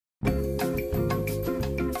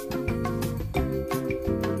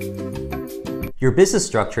Your business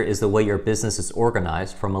structure is the way your business is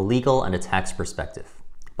organized from a legal and a tax perspective.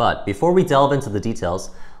 But before we delve into the details,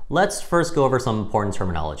 let's first go over some important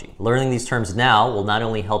terminology. Learning these terms now will not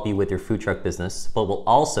only help you with your food truck business, but will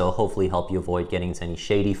also hopefully help you avoid getting into any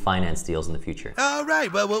shady finance deals in the future. All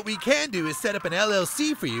right, well, what we can do is set up an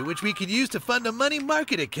LLC for you, which we can use to fund a money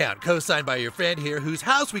market account co-signed by your friend here, whose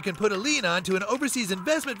house we can put a lien on to an overseas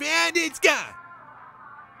investment, and it's gone.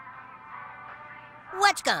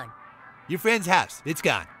 What's gone? Your friend's house. It's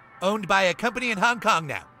gone. Owned by a company in Hong Kong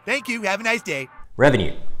now. Thank you. Have a nice day.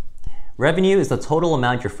 Revenue. Revenue is the total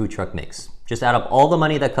amount your food truck makes. Just add up all the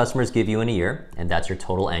money that customers give you in a year, and that's your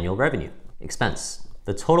total annual revenue. Expense.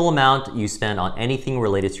 The total amount you spend on anything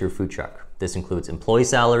related to your food truck. This includes employee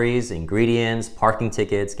salaries, ingredients, parking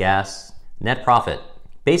tickets, gas. Net profit.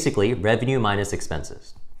 Basically, revenue minus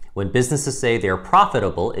expenses. When businesses say they are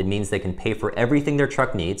profitable, it means they can pay for everything their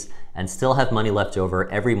truck needs and still have money left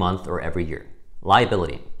over every month or every year.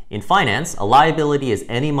 Liability. In finance, a liability is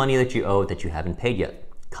any money that you owe that you haven't paid yet.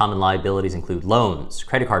 Common liabilities include loans,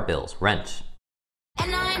 credit card bills, rent.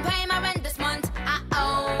 And I ain't paying my rent this month. I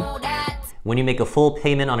owe that. When you make a full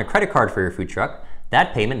payment on a credit card for your food truck,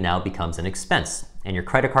 that payment now becomes an expense, and your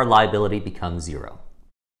credit card liability becomes zero.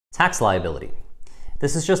 Tax liability.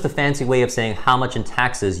 This is just a fancy way of saying how much in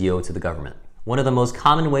taxes you owe to the government. One of the most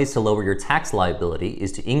common ways to lower your tax liability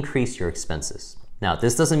is to increase your expenses. Now,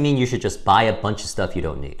 this doesn't mean you should just buy a bunch of stuff you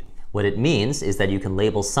don't need. What it means is that you can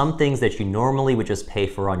label some things that you normally would just pay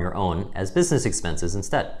for on your own as business expenses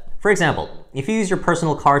instead. For example, if you use your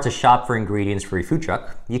personal car to shop for ingredients for your food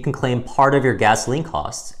truck, you can claim part of your gasoline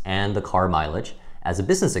costs and the car mileage as a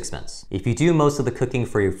business expense. If you do most of the cooking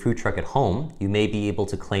for your food truck at home, you may be able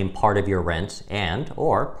to claim part of your rent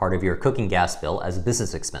or part of your cooking gas bill as a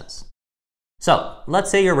business expense. So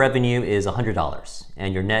let's say your revenue is $100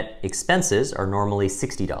 and your net expenses are normally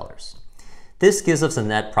 $60. This gives us a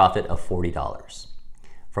net profit of $40.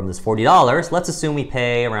 From this $40, let's assume we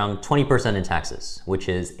pay around 20% in taxes, which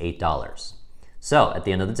is $8. So at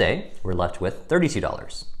the end of the day, we're left with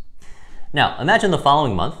 $32. Now, imagine the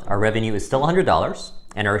following month, our revenue is still $100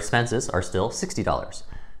 and our expenses are still $60.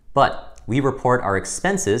 But we report our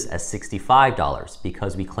expenses as $65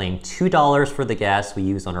 because we claim $2 for the gas we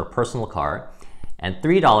use on our personal car and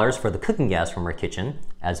 $3 for the cooking gas from our kitchen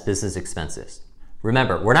as business expenses.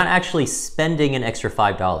 Remember, we're not actually spending an extra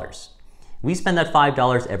 $5. We spend that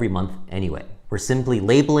 $5 every month anyway. We're simply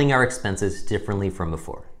labeling our expenses differently from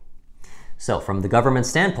before. So from the government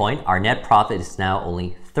standpoint, our net profit is now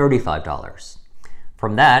only $35.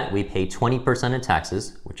 From that, we pay 20% in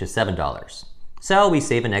taxes, which is $7. So we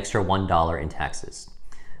save an extra $1 in taxes.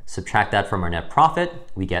 Subtract that from our net profit,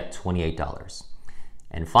 we get $28.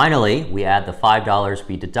 And finally, we add the $5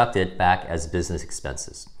 we deducted back as business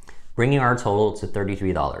expenses, bringing our total to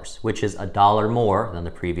 $33, which is $1 more than the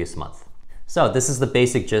previous month. So this is the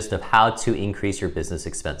basic gist of how to increase your business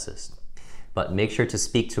expenses. But make sure to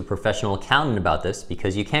speak to a professional accountant about this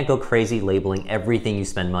because you can't go crazy labeling everything you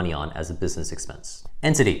spend money on as a business expense.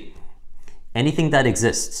 Entity. Anything that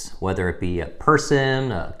exists, whether it be a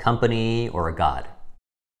person, a company, or a god.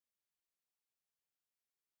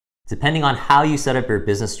 Depending on how you set up your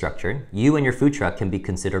business structure, you and your food truck can be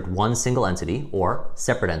considered one single entity or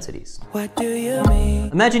separate entities. What do you mean?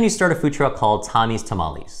 Imagine you start a food truck called Tommy's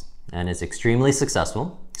Tamales, and it's extremely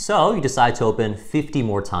successful, so you decide to open 50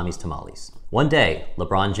 more Tommy's Tamales. One day,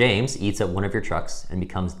 LeBron James eats at one of your trucks and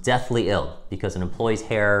becomes deathly ill because an employee's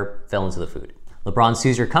hair fell into the food. LeBron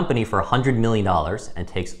sues your company for $100 million and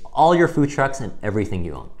takes all your food trucks and everything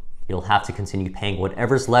you own. You'll have to continue paying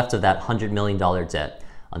whatever's left of that $100 million debt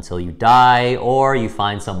until you die or you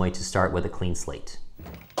find some way to start with a clean slate.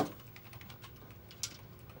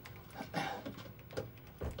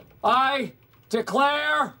 I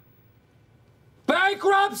declare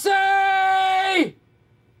bankruptcy!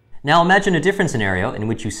 Now imagine a different scenario in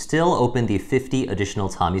which you still open the 50 additional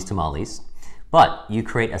Tommy's Tamales, but you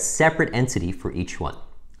create a separate entity for each one.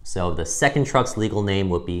 So the second truck's legal name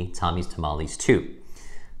would be Tommy's Tamales 2.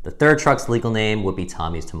 The third truck's legal name would be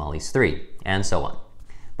Tommy's Tamales 3, and so on.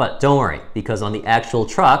 But don't worry, because on the actual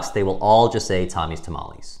trucks, they will all just say Tommy's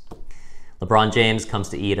Tamales. LeBron James comes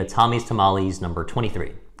to eat at Tommy's Tamales number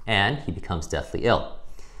 23, and he becomes deathly ill.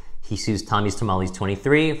 He sues Tommy's Tamales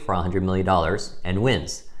 23 for $100 million and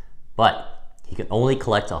wins, but he can only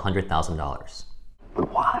collect $100,000.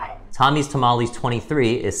 Why? Tommy's Tamales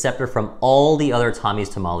 23 is separate from all the other Tommy's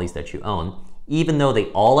Tamales that you own, even though they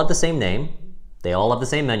all have the same name, they all have the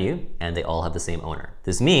same menu, and they all have the same owner.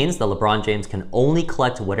 This means that LeBron James can only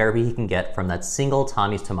collect whatever he can get from that single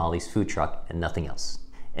Tommy's Tamales food truck and nothing else.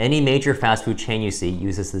 Any major fast food chain you see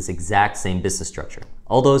uses this exact same business structure.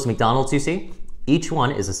 All those McDonald's you see, Each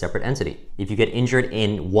one is a separate entity. If you get injured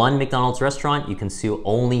in one McDonald's restaurant, you can sue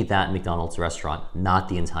only that McDonald's restaurant, not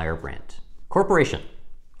the entire brand. Corporation.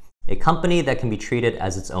 A company that can be treated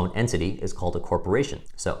as its own entity is called a corporation.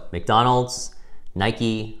 So McDonald's,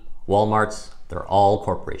 Nike, Walmart, they're all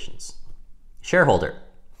corporations. Shareholder.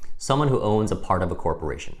 Someone who owns a part of a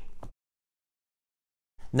corporation.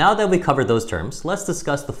 Now that we covered those terms, let's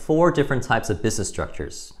discuss the 4 different types of business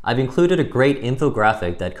structures. I've included a great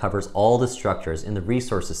infographic that covers all the structures in the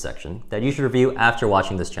resources section that you should review after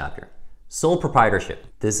watching this chapter. Sole proprietorship.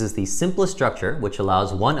 This is the simplest structure which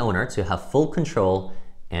allows one owner to have full control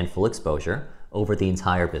and full exposure over the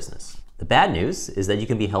entire business. The bad news is that you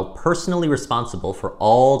can be held personally responsible for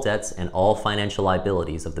all debts and all financial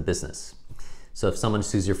liabilities of the business. So if someone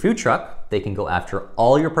sues your food truck, they can go after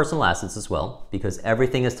all your personal assets as well, because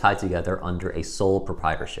everything is tied together under a sole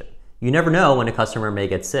proprietorship. You never know when a customer may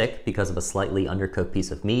get sick because of a slightly undercooked piece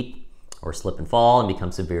of meat, or slip and fall and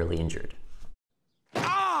become severely injured.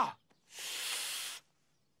 Ah!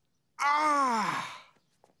 Ah!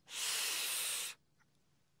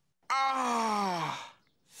 Ah!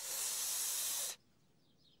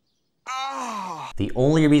 Ah! The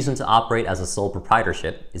only reason to operate as a sole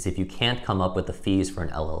proprietorship is if you can't come up with the fees for an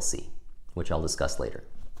LLC, which I'll discuss later.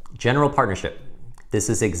 General partnership. This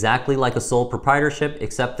is exactly like a sole proprietorship,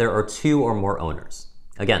 except there are 2 or more owners.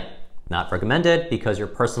 Again, not recommended because your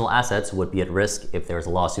personal assets would be at risk if there is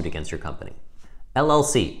a lawsuit against your company.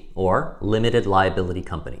 LLC, or limited liability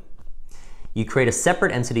company. You create a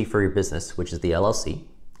separate entity for your business, which is the LLC,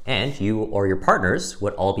 and you or your partners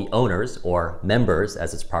would all be owners or members,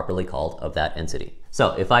 as it's properly called, of that entity.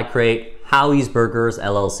 So if I create Howie's Burgers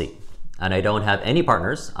LLC and I don't have any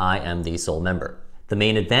partners, I am the sole member. The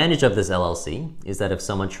main advantage of this LLC is that if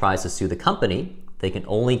someone tries to sue the company, they can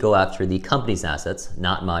only go after the company's assets,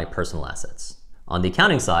 not my personal assets. On the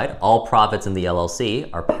accounting side, all profits in the LLC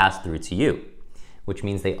are passed through to you, which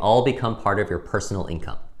means they all become part of your personal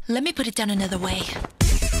income. Let me put it down another way.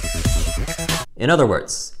 In other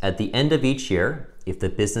words, at the end of each year, if the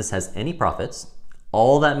business has any profits,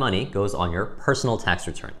 all that money goes on your personal tax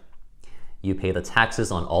return. You pay the taxes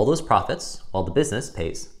on all those profits, while the business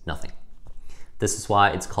pays nothing. This is why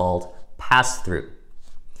it's called pass-through.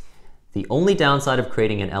 The only downside of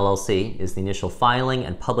creating an LLC is the initial filing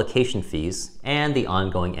and publication fees and the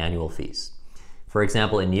ongoing annual fees. For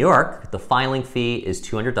example, in New York, the filing fee is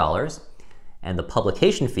 $200, and the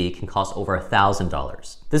publication fee can cost over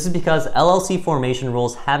 $1,000. This is because LLC formation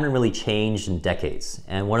rules haven't really changed in decades,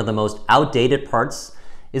 and one of the most outdated parts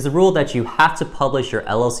is the rule that you have to publish your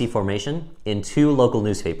LLC formation in 2 local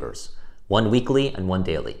newspapers, one weekly and one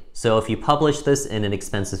daily. So if you publish this in an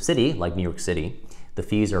expensive city like New York City, the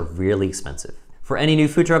fees are really expensive. For any new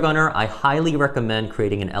food truck owner, I highly recommend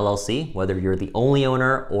creating an LLC, whether you're the only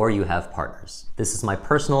owner or you have partners. This is my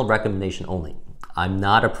personal recommendation only. I'm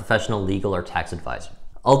not a professional legal or tax advisor.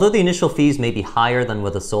 Although the initial fees may be higher than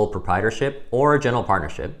with a sole proprietorship or a general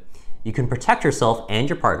partnership, you can protect yourself and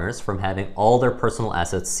your partners from having all their personal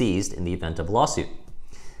assets seized in the event of a lawsuit.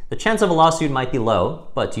 The chance of a lawsuit might be low,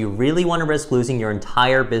 but do you really want to risk losing your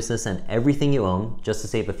entire business and everything you own just to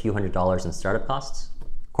save a few $100s in startup costs?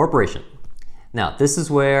 Corporation. Now, this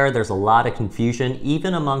is where there's a lot of confusion,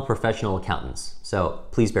 even among professional accountants, so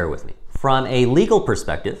please bear with me. From a legal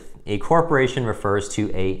perspective, a corporation refers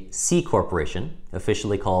to a C corporation,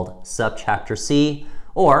 officially called Subchapter C,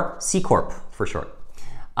 or C Corp for short.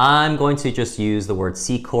 I'm going to just use the word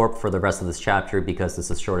C Corp for the rest of this chapter because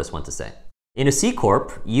this is the shortest one to say. In a C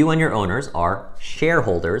Corp, you and your owners are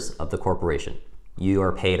shareholders of the corporation. You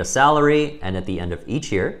are paid a salary, and at the end of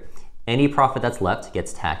each year, any profit that's left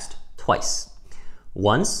gets taxed twice.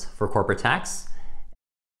 Once for corporate tax,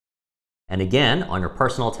 and again on your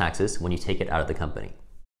personal taxes when you take it out of the company.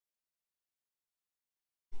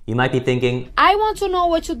 You might be thinking, I want to know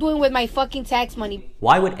what you're doing with my fucking tax money.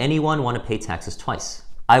 Why would anyone want to pay taxes twice?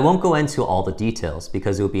 I won't go into all the details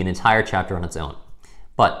because it would be an entire chapter on its own.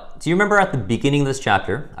 But do you remember at the beginning of this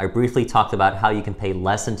chapter, I briefly talked about how you can pay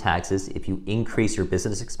less in taxes if you increase your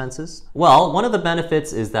business expenses? Well, one of the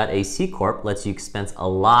benefits is that a C Corp lets you expense a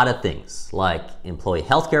lot of things like employee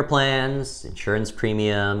healthcare plans, insurance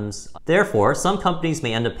premiums. Therefore, some companies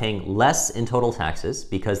may end up paying less in total taxes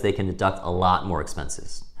because they can deduct a lot more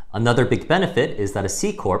expenses. Another big benefit is that a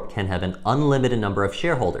C Corp can have an unlimited number of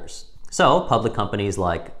shareholders. So public companies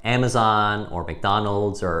like Amazon or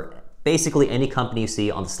McDonald's or basically any company you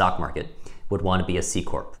see on the stock market would want to be a C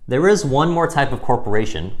Corp. There is one more type of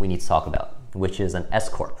corporation we need to talk about, which is an S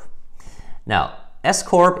Corp. Now, S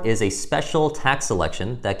Corp is a special tax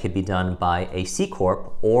selection that could be done by a C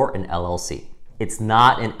Corp or an LLC. It's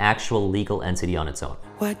not an actual legal entity on its own.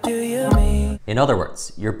 What do you mean? In other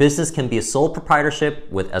words, your business can be a sole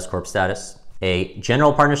proprietorship with S Corp status, a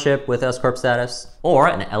general partnership with S Corp status, or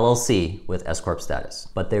an LLC with S Corp status.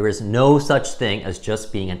 But there is no such thing as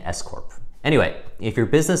just being an S Corp. Anyway, if your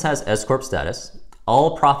business has S Corp status,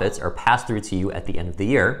 all profits are passed through to you at the end of the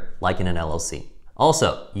year, like in an LLC.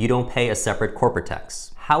 Also, you don't pay a separate corporate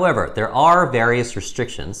tax. However, there are various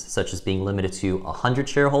restrictions, such as being limited to 100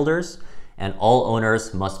 shareholders, and all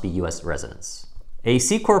owners must be US residents. A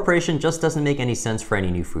C corporation just doesn't make any sense for any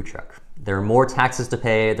new food truck. There are more taxes to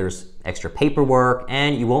pay, there's extra paperwork,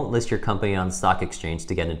 and you won't list your company on the stock exchange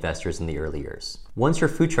to get investors in the early years. Once your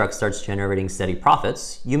food truck starts generating steady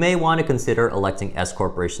profits, you may want to consider electing S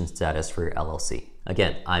corporation status for your LLC.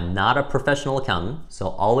 Again, I'm not a professional accountant, so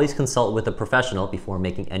always consult with a professional before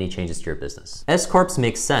making any changes to your business. S corps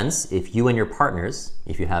make sense if you and your partners,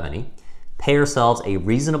 if you have any, pay yourselves a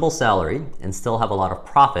reasonable salary and still have a lot of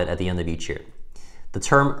profit at the end of each year. The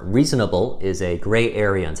term reasonable is a gray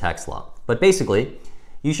area in tax law, but basically,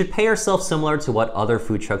 you should pay yourself similar to what other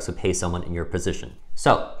food trucks would pay someone in your position.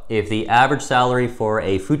 So, if the average salary for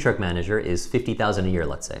a food truck manager is $50,000 a year,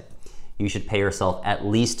 let's say, you should pay yourself at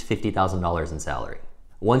least $50,000 in salary.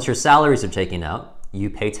 Once your salaries are taken out, you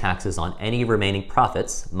pay taxes on any remaining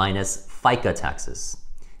profits minus FICA taxes,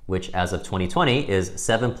 which as of 2020 is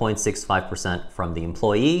 7.65% from the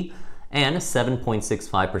employee and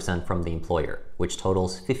 7.65% from the employer, which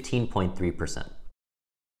totals 15.3%.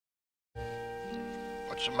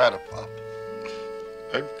 What's the matter, Pop?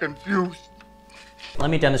 I'm confused. Let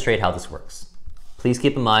me demonstrate how this works. Please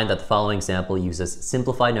keep in mind that the following example uses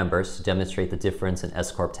simplified numbers to demonstrate the difference in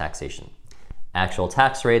S Corp taxation. Actual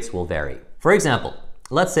tax rates will vary. For example,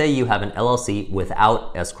 let's say you have an LLC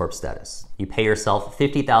without S Corp status. You pay yourself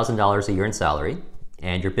 $50,000 a year in salary,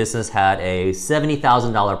 and your business had a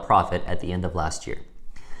 $70,000 profit at the end of last year.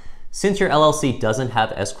 Since your LLC doesn't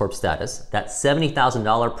have S Corp status, that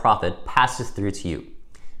 $70,000 profit passes through to you.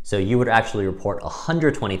 So you would actually report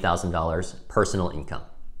 $120,000 personal income.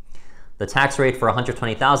 The tax rate for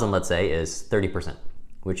 $120,000, let's say, is 30%,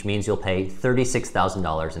 which means you'll pay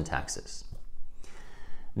 $36,000 in taxes.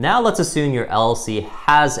 Now let's assume your LLC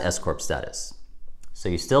has S Corp status. So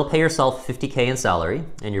you still pay yourself $50K in salary,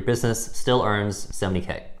 and your business still earns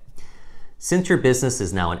 $70K. Since your business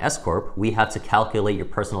is now an S Corp, we have to calculate your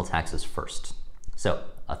personal taxes first. So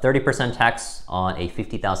a 30% tax on a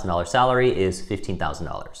 $50,000 salary is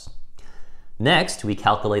 $15,000. Next, we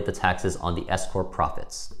calculate the taxes on the S Corp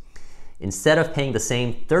profits. Instead of paying the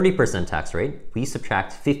same 30% tax rate, we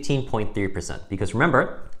subtract 15.3% because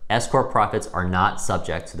remember, S Corp profits are not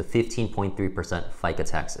subject to the 15.3% FICA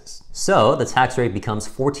taxes. So the tax rate becomes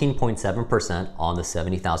 14.7% on the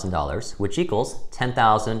 $70,000, which equals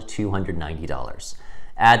 $10,290.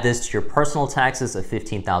 Add this to your personal taxes of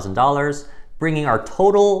 $15,000, bringing our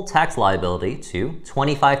total tax liability to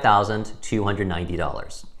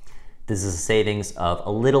 $25,290. This is a savings of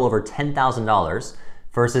a little over $10,000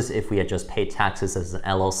 versus if we had just paid taxes as an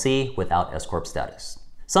LLC without S Corp status.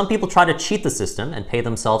 Some people try to cheat the system and pay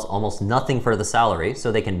themselves almost nothing for the salary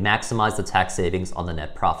so they can maximize the tax savings on the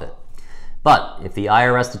net profit. But if the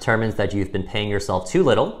IRS determines that you've been paying yourself too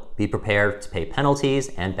little, be prepared to pay penalties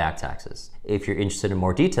and back taxes. If you're interested in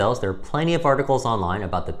more details, there are plenty of articles online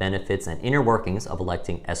about the benefits and inner workings of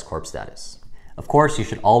electing S Corp status. Of course, you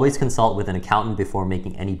should always consult with an accountant before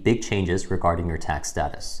making any big changes regarding your tax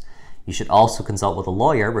status. You should also consult with a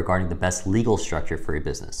lawyer regarding the best legal structure for your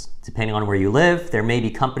business. Depending on where you live, there may be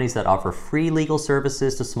companies that offer free legal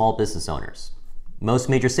services to small business owners. Most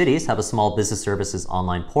major cities have a small business services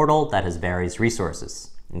online portal that has various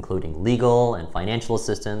resources, including legal and financial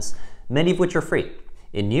assistance, many of which are free.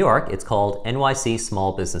 In New York, it's called NYC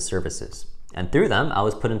Small Business Services. And through them, I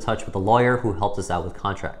was put in touch with a lawyer who helped us out with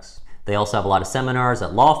contracts. They also have a lot of seminars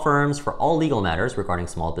at law firms for all legal matters regarding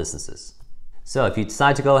small businesses. So if you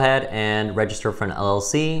decide to go ahead and register for an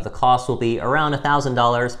LLC, the cost will be around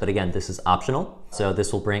 $1,000, but again, this is optional. So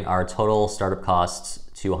this will bring our total startup costs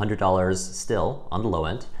to $100 still on the low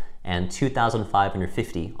end and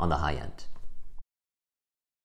 $2,550 on the high end.